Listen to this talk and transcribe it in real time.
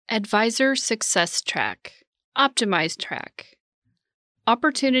Advisor Success Track, Optimize Track,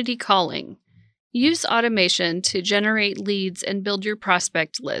 Opportunity Calling. Use automation to generate leads and build your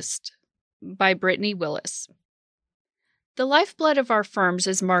prospect list. By Brittany Willis. The lifeblood of our firms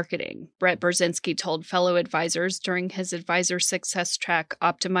is marketing, Brett Brzezinski told fellow advisors during his Advisor Success Track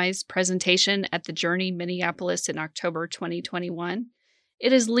Optimized presentation at the Journey Minneapolis in October 2021.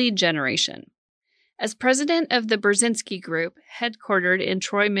 It is lead generation. As president of the Brzezinski Group, headquartered in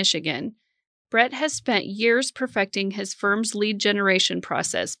Troy, Michigan, Brett has spent years perfecting his firm's lead generation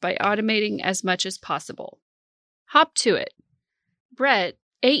process by automating as much as possible. Hop to it. Brett,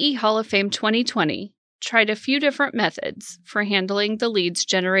 AE Hall of Fame 2020, tried a few different methods for handling the leads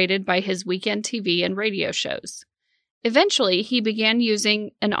generated by his weekend TV and radio shows. Eventually, he began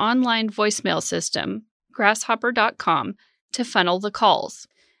using an online voicemail system, Grasshopper.com, to funnel the calls.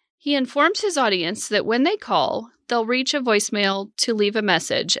 He informs his audience that when they call, they'll reach a voicemail to leave a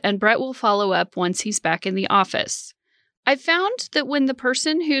message, and Brett will follow up once he's back in the office. I found that when the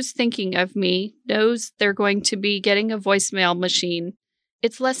person who's thinking of me knows they're going to be getting a voicemail machine,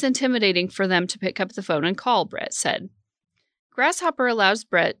 it's less intimidating for them to pick up the phone and call, Brett said. Grasshopper allows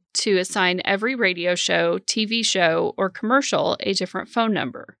Brett to assign every radio show, TV show, or commercial a different phone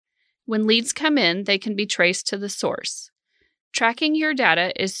number. When leads come in, they can be traced to the source. Tracking your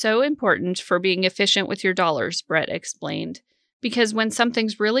data is so important for being efficient with your dollars, Brett explained, because when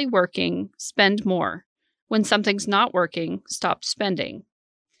something's really working, spend more. When something's not working, stop spending.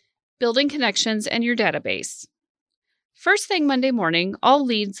 Building connections and your database. First thing Monday morning, all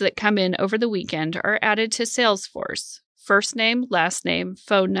leads that come in over the weekend are added to Salesforce. First name, last name,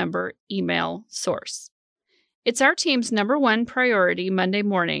 phone number, email, source. It's our team's number one priority Monday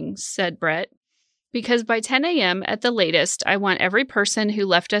morning, said Brett, because by 10 a.m. at the latest, I want every person who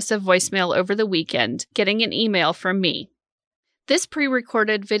left us a voicemail over the weekend getting an email from me. This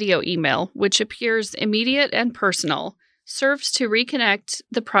pre-recorded video email, which appears immediate and personal, serves to reconnect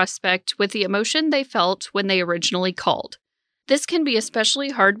the prospect with the emotion they felt when they originally called. This can be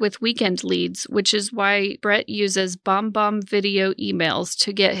especially hard with weekend leads, which is why Brett uses BombBomb video emails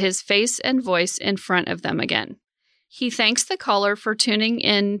to get his face and voice in front of them again. He thanks the caller for tuning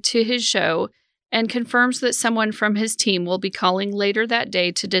in to his show and confirms that someone from his team will be calling later that day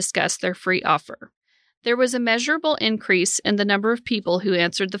to discuss their free offer. There was a measurable increase in the number of people who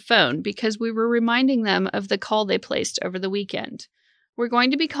answered the phone because we were reminding them of the call they placed over the weekend. We're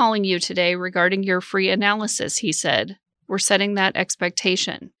going to be calling you today regarding your free analysis, he said. We're setting that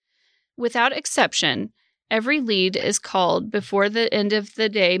expectation. Without exception, every lead is called before the end of the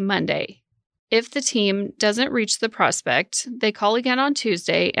day Monday. If the team doesn't reach the prospect, they call again on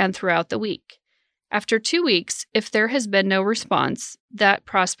Tuesday and throughout the week. After 2 weeks, if there has been no response, that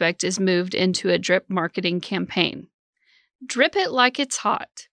prospect is moved into a drip marketing campaign. Drip it like it's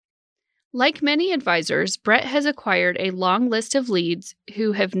hot. Like many advisors, Brett has acquired a long list of leads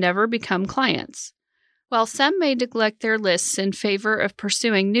who have never become clients. While some may neglect their lists in favor of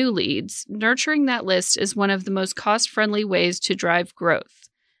pursuing new leads, nurturing that list is one of the most cost-friendly ways to drive growth.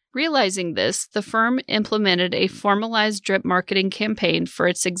 Realizing this, the firm implemented a formalized drip marketing campaign for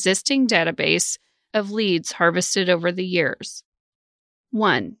its existing database of leads harvested over the years.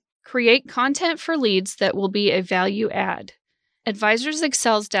 1. Create content for leads that will be a value add. Advisors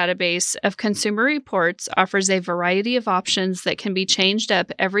Excel's database of consumer reports offers a variety of options that can be changed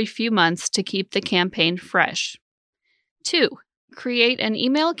up every few months to keep the campaign fresh. 2. Create an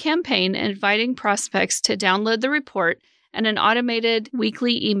email campaign inviting prospects to download the report and an automated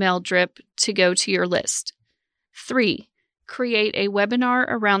weekly email drip to go to your list. 3. Create a webinar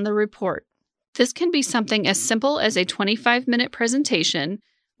around the report. This can be something as simple as a 25-minute presentation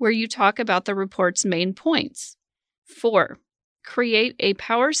where you talk about the report's main points. 4. Create a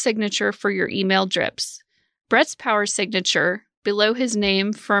power signature for your email drips. Brett's power signature, below his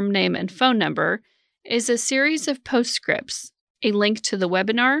name, firm name, and phone number, is a series of postscripts, a link to the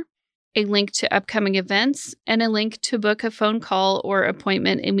webinar, a link to upcoming events, and a link to book a phone call or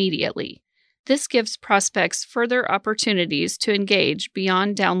appointment immediately. This gives prospects further opportunities to engage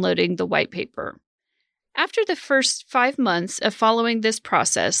beyond downloading the white paper. After the first 5 months of following this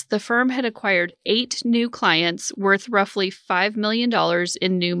process, the firm had acquired 8 new clients worth roughly $5 million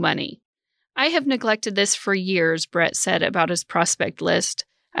in new money. I have neglected this for years, Brett said about his prospect list.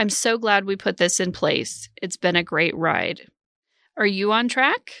 I'm so glad we put this in place. It's been a great ride. Are you on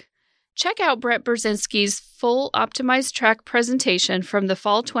track? Check out Brett Brzezinski's full Optimized Track presentation from the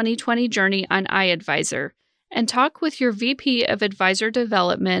Fall 2020 Journey on iAdvisor, and talk with your VP of Advisor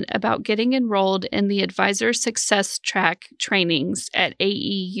Development about getting enrolled in the Advisor Success Track trainings at AE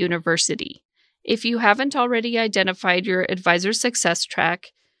University. If you haven't already identified your Advisor Success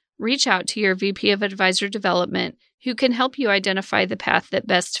Track, reach out to your VP of Advisor Development who can help you identify the path that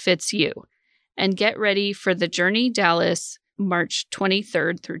best fits you. And get ready for the Journey Dallas, March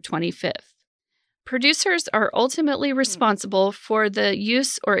 23rd through 25th. Producers are ultimately responsible for the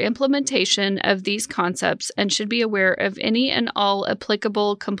use or implementation of these concepts and should be aware of any and all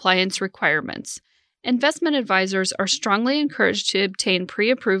applicable compliance requirements. Investment advisors are strongly encouraged to obtain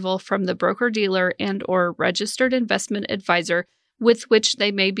pre-approval from the broker-dealer and/or registered investment advisor with which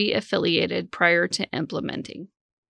they may be affiliated prior to implementing.